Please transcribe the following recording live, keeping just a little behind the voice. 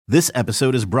This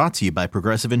episode is brought to you by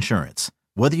Progressive Insurance.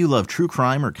 Whether you love true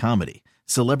crime or comedy,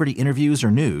 celebrity interviews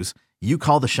or news, you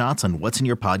call the shots on what's in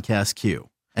your podcast queue.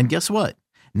 And guess what?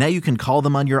 Now you can call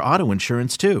them on your auto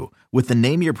insurance too with the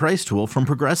Name Your Price tool from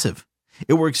Progressive.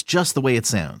 It works just the way it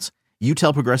sounds. You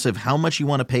tell Progressive how much you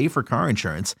want to pay for car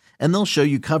insurance, and they'll show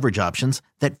you coverage options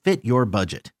that fit your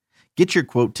budget. Get your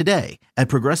quote today at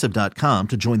Progressive.com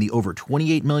to join the over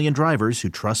 28 million drivers who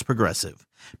trust Progressive.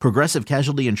 Progressive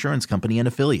Casualty Insurance Company and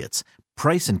Affiliates.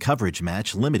 Price and coverage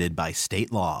match limited by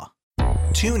state law.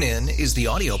 TuneIn is the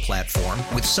audio platform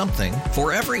with something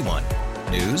for everyone.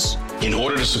 News. In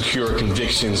order to secure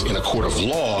convictions in a court of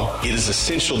law, it is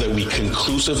essential that we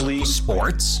conclusively.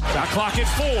 Sports. Shot clock at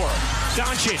 4.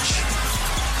 Doncic.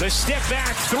 The step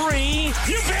back 3.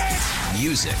 You bet.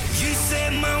 Music. You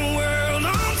set my world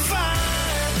on fire.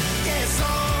 Yes,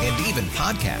 and even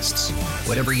podcasts.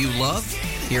 Whatever you love,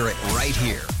 hear it right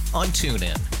here on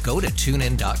TuneIn. Go to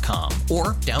TuneIn.com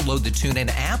or download the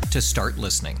TuneIn app to start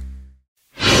listening.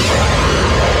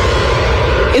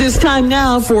 It is time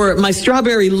now for my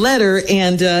strawberry letter.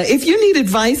 And if you need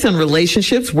advice on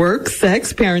relationships, work,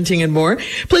 sex, parenting, and more,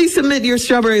 please submit your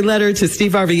strawberry letter to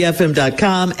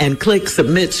steveharveyfm.com and click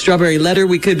Submit Strawberry Letter.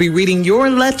 We could be reading your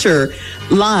letter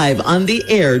live on the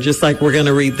air, just like we're going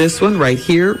to read this one right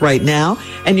here, right now.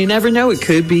 And you never know, it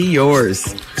could be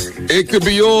yours. It could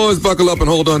be yours. Buckle up and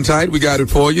hold on tight. We got it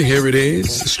for you. Here it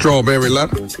is. Strawberry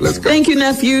letter. Let's go. Thank you,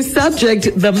 nephew. Subject,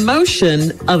 the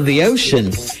motion of the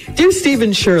ocean. Dear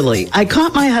Stephen Shirley, I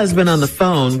caught my husband on the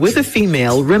phone with a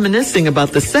female reminiscing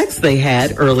about the sex they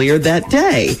had earlier that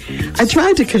day. I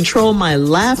tried to control my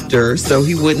laughter so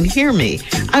he wouldn't hear me.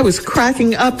 I was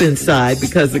cracking up inside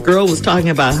because the girl was talking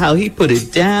about how he put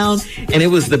it down and it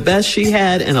was the best she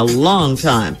had in a long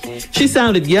time. She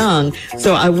sounded young,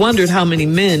 so I wondered how many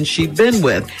men she'd been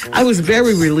with. I was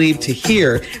very relieved to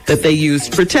hear that they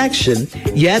used protection,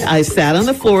 yet I sat on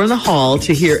the floor in the hall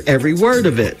to hear every word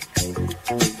of it.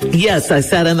 Yes, I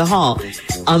sat in the hall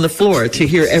on the floor to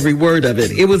hear every word of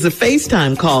it. It was a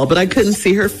FaceTime call, but I couldn't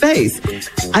see her face.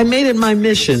 I made it my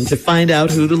mission to find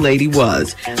out who the lady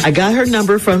was. I got her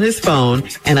number from his phone,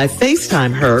 and I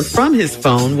FaceTimed her from his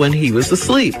phone when he was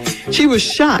asleep. She was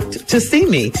shocked to see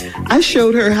me. I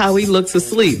showed her how he looks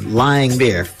asleep, lying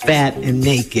there, fat and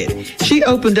naked. She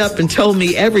opened up and told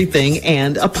me everything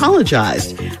and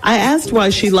apologized. I asked why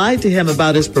she lied to him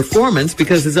about his performance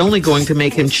because it's only going to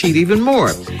make him cheat even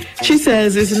more. She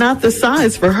says it's not the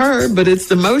size for her, but it's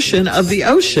the motion of the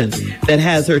ocean that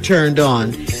has her turned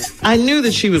on. I knew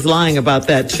that she was lying about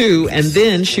that too, and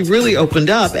then she really opened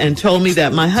up and told me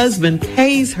that my husband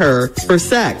pays her for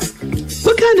sex.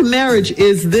 What kind of marriage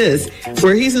is this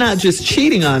where he's not just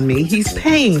cheating on me, he's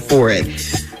paying for it?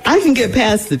 I can get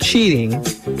past the cheating,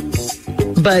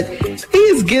 but he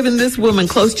has given this woman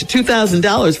close to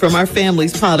 $2,000 from our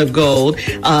family's pot of gold.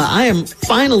 I am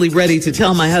finally ready to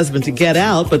tell my husband to get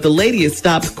out, but the lady has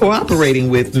stopped cooperating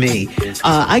with me.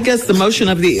 I guess the motion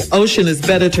of the ocean is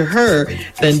better to her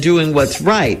than doing what's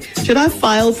right. Should I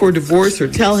file for divorce or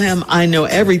tell him I know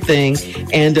everything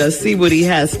and see what he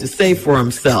has to say for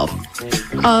himself?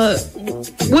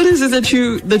 What is it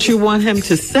that you want him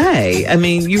to say? I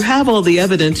mean, you have all the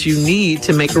evidence you need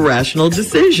to make a rational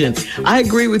decision. I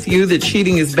agree with you that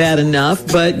cheating is bad enough,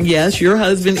 but yes, your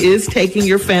husband is taking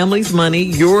your family's money,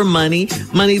 your money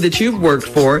that you've worked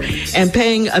for, and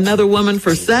paying another woman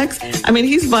for sex. I mean,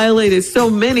 he's violated so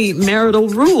many marital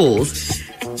rules.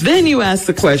 Then you ask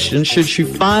the question, should you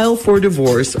file for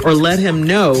divorce or let him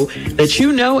know that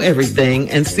you know everything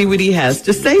and see what he has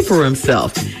to say for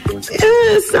himself?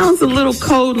 It sounds a little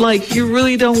cold, like you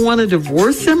really don't want to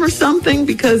divorce him or something,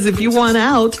 because if you want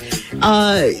out,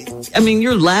 I mean,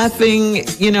 you're laughing,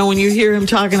 when you hear him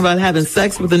talking about having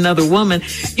sex with another woman.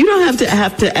 You don't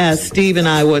have to ask Steve and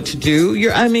I what to do.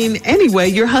 Anyway,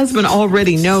 your husband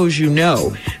already knows you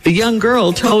know. The young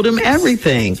girl told him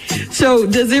everything. So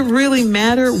does it really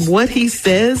matter what he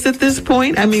says at this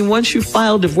point? I mean, once you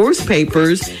file divorce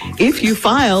papers, if you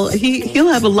file, he'll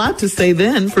have a lot to say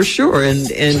then for sure. And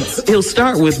he'll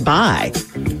start with bye.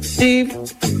 Steve?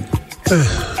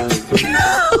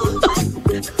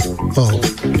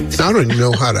 I don't even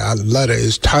know how the letter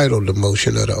is titled, The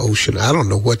Motion of the Ocean. I don't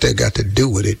know what they got to do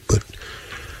with it, but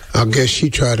I guess she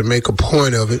tried to make a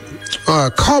point of it. I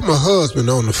called my husband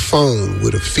on the phone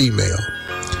with a female.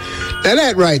 Now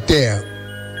that right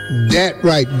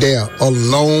there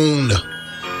alone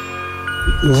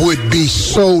would be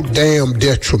so damn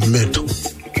detrimental.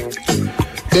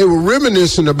 They were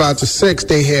reminiscing about the sex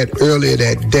they had earlier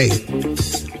that day.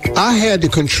 I had to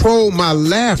control my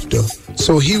laughter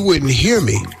so he wouldn't hear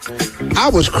me. I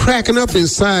was cracking up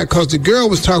inside because the girl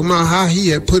was talking about how he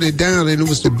had put it down and it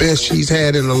was the best she's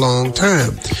had in a long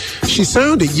time. She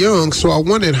sounded young, so I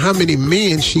wondered how many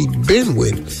men she'd been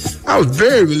with. I was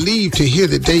very relieved to hear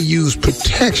that they used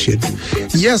protection.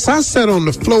 Yes, I sat on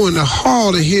the floor in the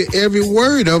hall to hear every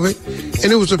word of it,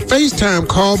 and it was a FaceTime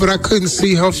call, but I couldn't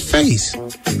see her face.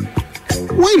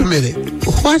 Wait a minute.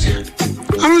 What?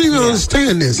 I don't even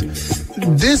understand this.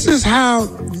 This is how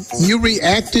you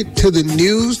reacted to the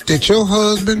news that your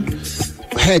husband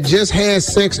had just had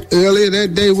sex earlier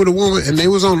that day with a woman and they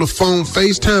was on the phone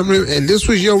FaceTime, and this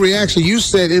was your reaction? You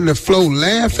sat in the floor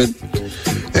laughing?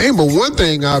 There ain't but one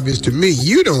thing obvious to me.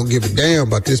 You don't give a damn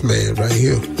about this man right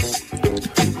here.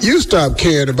 You stopped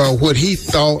caring about what he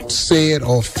thought, said,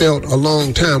 or felt a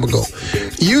long time ago.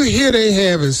 You hear they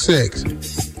having sex,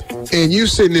 and you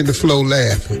sitting in the floor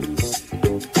laughing.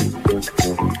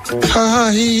 Ha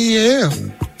ha, yeah.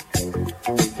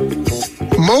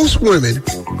 Most women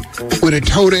would have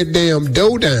tore that damn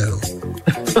dough down.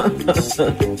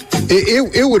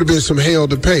 It would have been some hell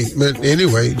to pay. But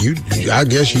anyway, I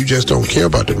guess you just don't care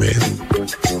about the man.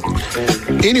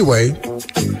 Anyway,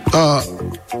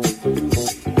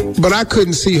 but I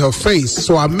couldn't see her face,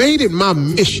 so I made it my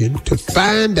mission to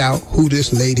find out who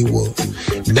this lady was.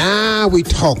 Now we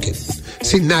talking.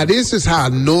 See, now this is how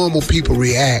normal people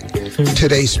react to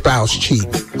their spouse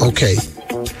cheating. Okay.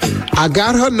 I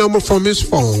got her number from his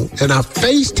phone, and I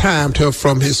FaceTimed her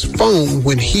from his phone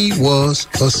when he was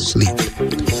asleep.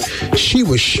 She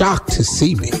was shocked to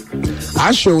see me.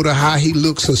 I showed her how he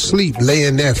looks asleep,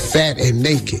 laying there fat and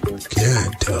naked.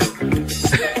 God, dog.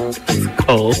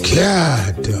 Oh.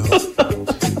 God, dog.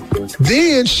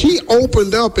 Then she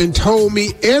opened up and told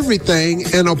me everything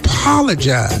and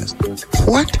apologized.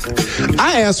 What?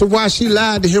 I asked her why she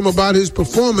lied to him about his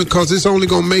performance, because it's only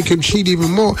going to make him cheat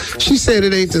even more. She said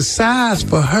it ain't the size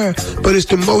for her, but it's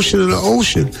the motion of the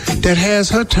ocean that has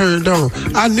her turned on.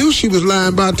 I knew she was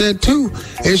lying about that too.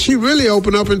 And she really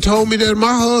opened up and told me that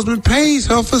my husband pays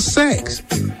her for sex.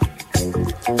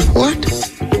 What?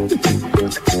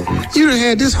 You done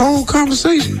had this whole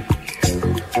conversation.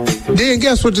 Then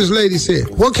guess what this lady said?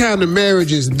 What kind of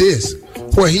marriage is this,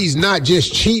 where he's not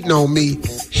just cheating on me,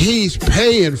 he's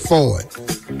paying for it?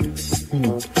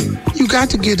 You got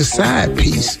to get a side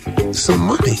piece, some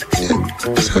money.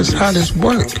 That's how this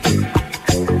works.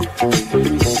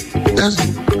 That's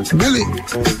really,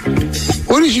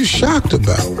 what is you shocked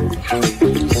about?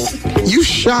 You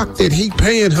shocked that he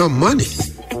paying her money.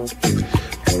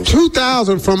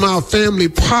 $2,000 from our family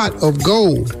pot of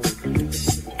gold.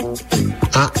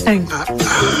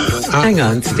 Hang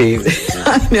on, Steve.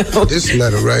 I know. This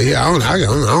letter right here, I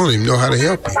don't even know how to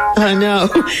help you. I know.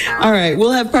 All right,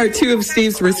 we'll have part 2 of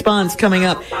Steve's response coming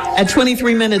up at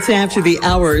 23 minutes after the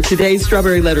hour. Today's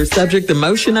Strawberry Letter subject, the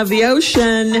motion of the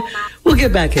ocean. We'll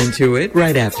get back into it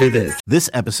right after this. This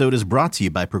episode is brought to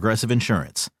you by Progressive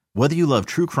Insurance. Whether you love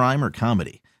true crime or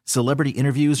comedy, celebrity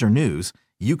interviews or news,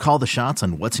 you call the shots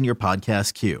on what's in your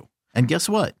podcast queue. And guess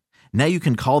what? Now you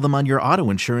can call them on your auto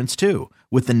insurance too,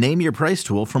 with the Name Your Price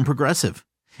tool from Progressive.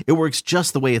 It works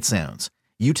just the way it sounds.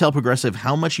 You tell Progressive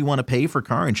how much you want to pay for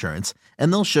car insurance,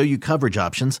 and they'll show you coverage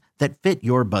options that fit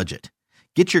your budget.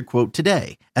 Get your quote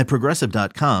today at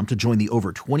Progressive.com to join the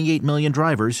over 28 million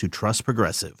drivers who trust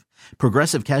Progressive.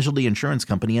 Progressive Casualty Insurance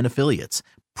Company and Affiliates.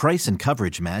 Price and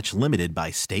coverage match limited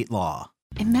by state law.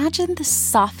 Imagine the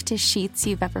softest sheets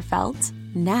you've ever felt.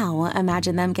 Now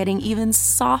imagine them getting even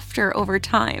softer over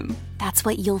time. That's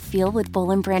what you'll feel with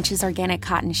Boll & Branch's organic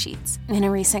cotton sheets. In a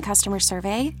recent customer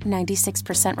survey,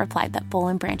 96% replied that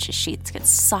Boll & Branch's sheets get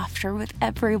softer with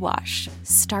every wash.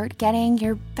 Start getting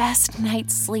your best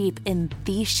night's sleep in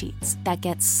these sheets that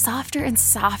get softer and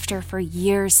softer for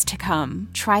years to come.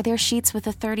 Try their sheets with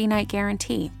a 30-night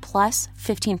guarantee, plus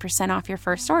 15% off your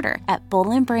first order at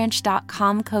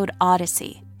bollandbranch.com, code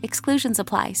Odyssey. Exclusions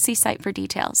apply. See site for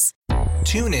details.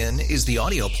 TuneIn is the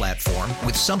audio platform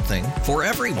with something for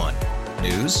everyone.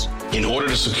 News. In order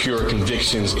to secure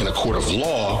convictions in a court of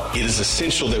law, it is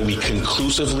essential that we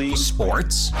conclusively.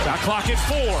 Sports. Shot clock at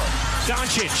 4.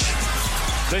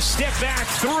 Doncic. The step back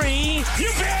 3.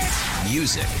 You bet.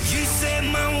 Music. You set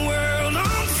my world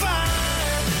on fire.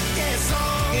 Yes,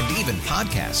 and even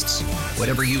podcasts.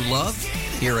 Whatever you love,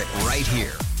 hear it right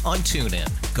here on TuneIn.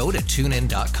 Go to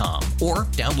TuneIn.com or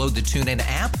download the TuneIn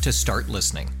app to start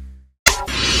listening.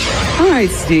 All right,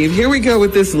 Steve, here we go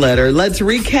with this letter. Let's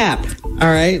recap. All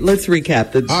right, let's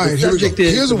recap. The All right, subject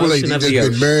is here's a lady motion of that's the been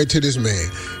ocean. married to this man.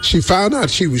 She found out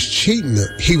he was cheating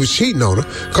on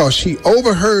her because she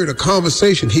overheard a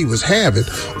conversation he was having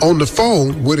on the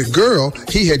phone with a girl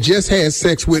he had just had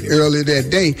sex with earlier that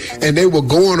day, and they were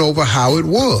going over how it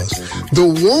was. The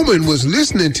woman was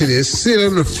listening to this, sitting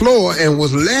on the floor, and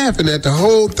was laughing at the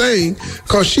whole thing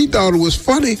because she thought it was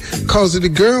funny because the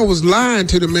girl was lying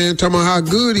to the man, talking about how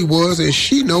good he was, and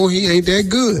she know he ain't that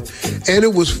good. And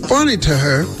it was funny to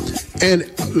her, and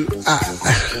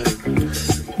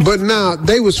but now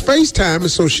they was FaceTiming,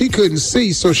 so she couldn't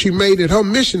see, so she made it her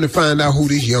mission to find out who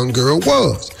this young girl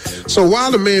was. So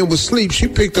while the man was asleep, she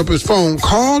picked up his phone,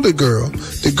 called the girl.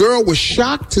 The girl was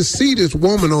shocked to see this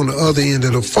woman on the other end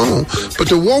of the phone, but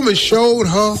the woman showed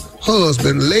her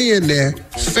husband laying there,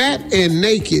 fat and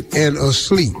naked and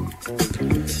asleep.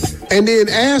 And then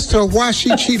asked her why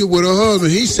she cheated with her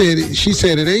husband. She said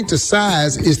it ain't the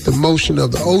size, it's the motion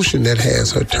of the ocean that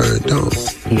has her turned on.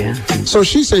 Yeah. So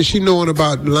she said she knowing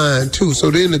about lying too.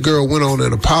 So then the girl went on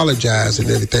and apologized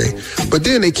and everything. But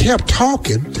then they kept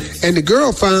talking, and the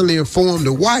girl finally informed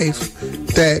the wife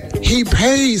that he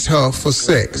pays her for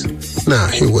sex. Now,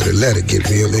 here where the letter get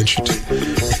real interesting.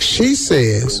 She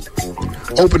says,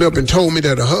 opened up and told me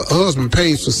that her husband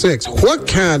pays for sex. What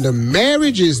kind of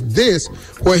marriage is this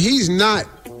where he's not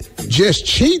just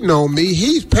cheating on me,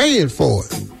 he's paying for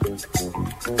it?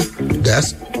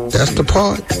 That's the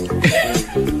part.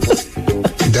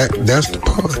 That's the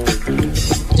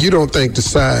part. You don't think the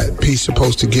side piece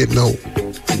supposed to get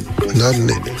nothing,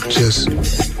 just.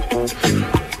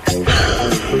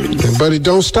 But it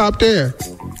don't stop there.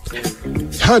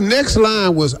 Her next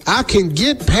line was, I can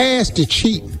get past the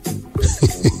cheating.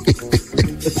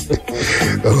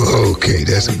 Okay,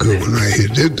 that's a good one right here.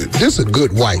 This is a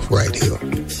good wife right here.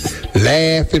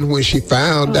 Laughing when she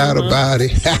found out about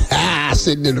it.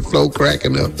 Sitting in the floor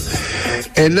cracking up.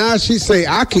 And now she say,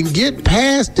 I can get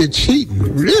past the cheating.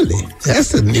 Really?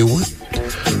 That's a new one.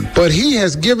 But he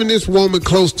has given this woman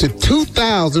close to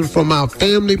 $2,000 from our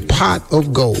family pot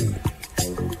of gold.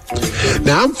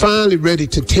 Now, I'm finally ready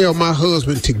to tell my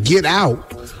husband to get out,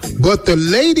 but the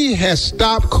lady has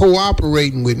stopped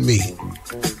cooperating with me.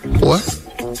 What?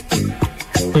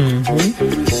 Mm-hmm.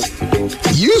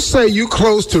 You say you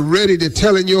close to ready to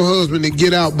telling your husband to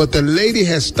get out, but the lady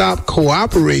has stopped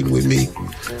cooperating with me.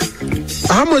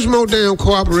 How much more damn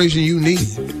cooperation you need?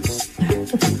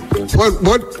 What?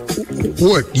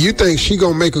 You think she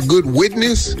gonna make a good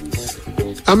witness?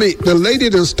 I mean, the lady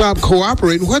done stopped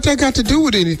cooperating. What that got to do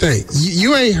with anything?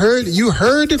 You ain't heard. You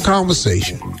heard the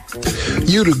conversation.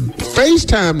 You done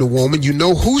FaceTime the woman. You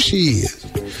know who she is.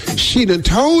 She done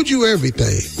told you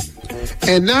everything.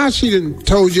 And now she done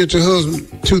told you to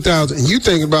husband 2,000. And you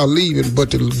thinking about leaving, but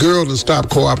the girl done stopped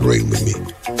cooperating with me.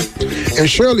 And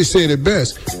Shirley said it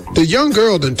best. The young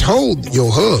girl done told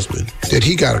your husband that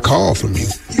he got a call from you.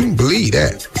 You can believe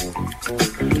that.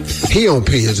 He on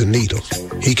pins and needles.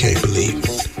 He can't believe it.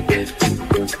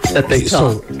 That they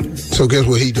talk. So guess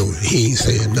what he doing? He ain't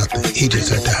saying nothing. He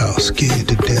just at the house, scared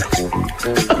to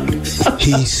death.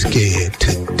 He's scared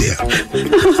to death.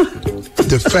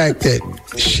 The fact that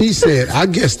she said, I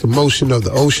guess the motion of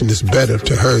the ocean is better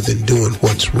to her than doing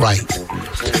what's right.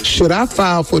 Should I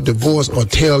file for divorce or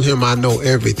tell him I know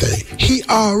everything? He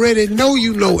already know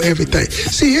you know everything.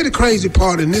 See, here's the crazy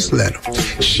part in this letter.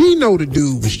 She know the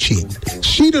dude was cheating.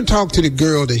 She done talked to the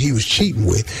girl that he was cheating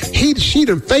with. She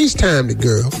done FaceTimed the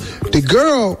girl. The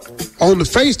girl on the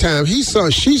FaceTime,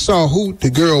 she saw who the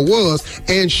girl was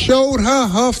and showed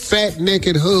her fat,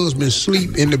 naked husband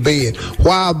sleep in the bed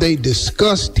while they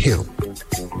discussed him.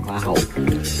 Wow.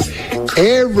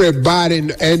 Everybody,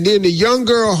 and then the young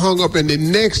girl hung up, and the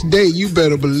next day, you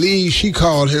better believe she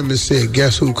called him and said,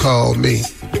 guess who called me?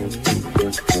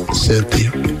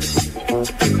 Cynthia.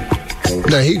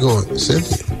 Now he going,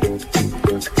 Cynthia,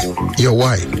 your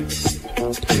wife.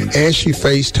 And she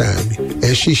FaceTimed me,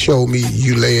 and she showed me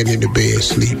you laying in the bed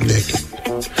sleep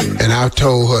naked. And I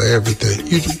told her everything.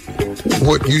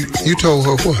 You told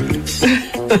her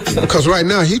what? Because right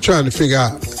now he trying to figure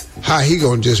out how he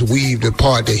gonna just weave the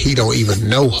part that he don't even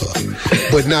know her.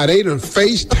 But now they done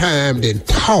FaceTimed and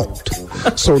talked.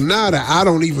 So now that I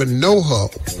don't even know her,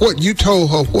 what, you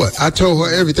told her what? I told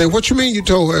her everything. What you mean you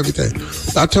told her everything?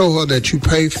 I told her that you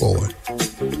pay for it.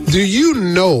 Do you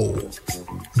know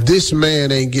this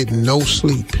man ain't getting no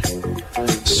sleep?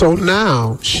 So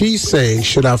now she's saying,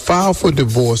 should I file for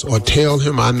divorce or tell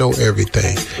him I know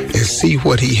everything and see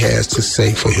what he has to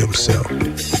say for himself?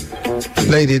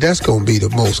 Lady, that's going to be the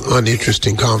most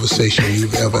uninteresting conversation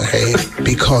you've ever had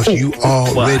because you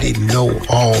already know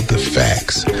all the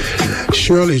facts.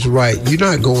 Shirley's right. You're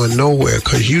not going nowhere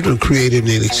because you done created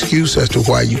an excuse as to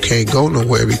why you can't go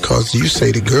nowhere because you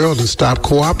say the girl done stopped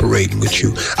cooperating with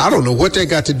you. I don't know what that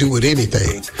got to do with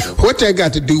anything. What that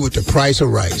got to do with the price of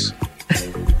rice.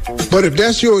 But if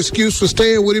that's your excuse for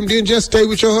staying with him, then just stay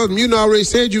with your husband. You already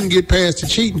said you can get past the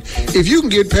cheating. If you can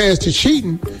get past the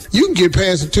cheating, you can get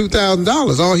past the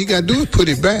 $2,000. All he got to do is put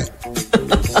it back.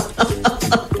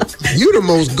 You the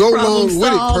most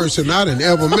go-along-with-it person I done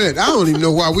ever met. I don't even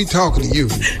know why we talking to you.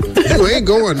 You ain't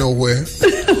going nowhere.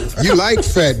 You like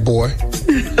fat boy.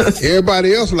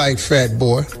 Everybody else like fat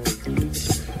boy.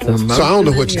 So I don't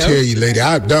know what to tell you, lady.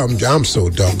 I'm so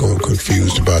doggone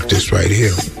confused about this right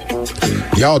here.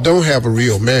 Y'all don't have a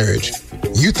real marriage.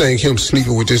 You think him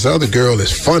sleeping with this other girl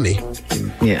is funny.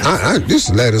 Yeah. This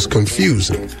letter's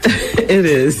confusing. It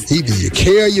is. Either you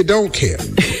care or you don't care.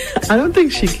 I don't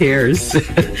think she cares.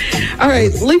 All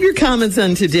right, leave your comments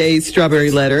on today's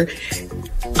Strawberry Letter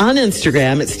on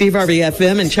Instagram at Steve Harvey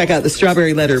FM and check out the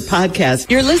Strawberry Letter podcast.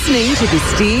 You're listening to the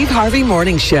Steve Harvey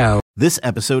Morning Show. This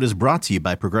episode is brought to you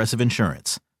by Progressive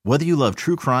Insurance. Whether you love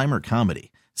true crime or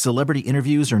comedy, celebrity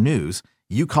interviews or news,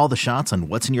 you call the shots on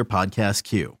what's in your podcast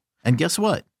queue. And guess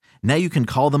what? Now you can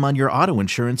call them on your auto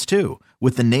insurance too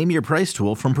with the Name Your Price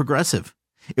tool from Progressive.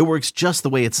 It works just the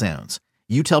way it sounds.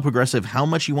 You tell Progressive how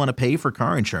much you want to pay for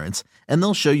car insurance, and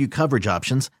they'll show you coverage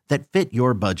options that fit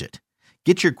your budget.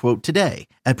 Get your quote today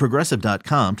at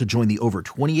Progressive.com to join the over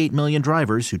 28 million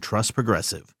drivers who trust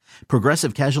Progressive.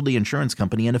 Progressive Casualty Insurance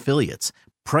Company and Affiliates.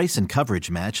 Price and coverage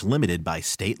match limited by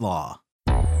state law.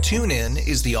 TuneIn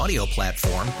is the audio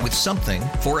platform with something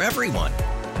for everyone.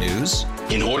 News.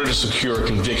 In order to secure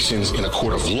convictions in a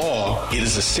court of law, it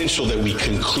is essential that we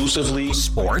conclusively.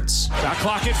 Sports. Shot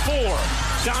clock at 4.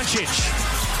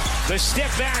 Doncic. The step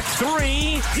back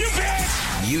 3. You bet.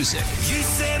 Music. You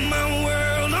set my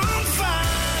world on fire.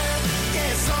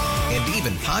 Yes, and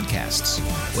even podcasts.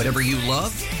 Whatever you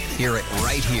love, hear it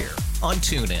right here on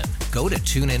TuneIn. Go to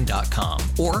TuneIn.com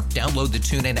or download the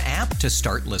TuneIn app to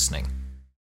start listening.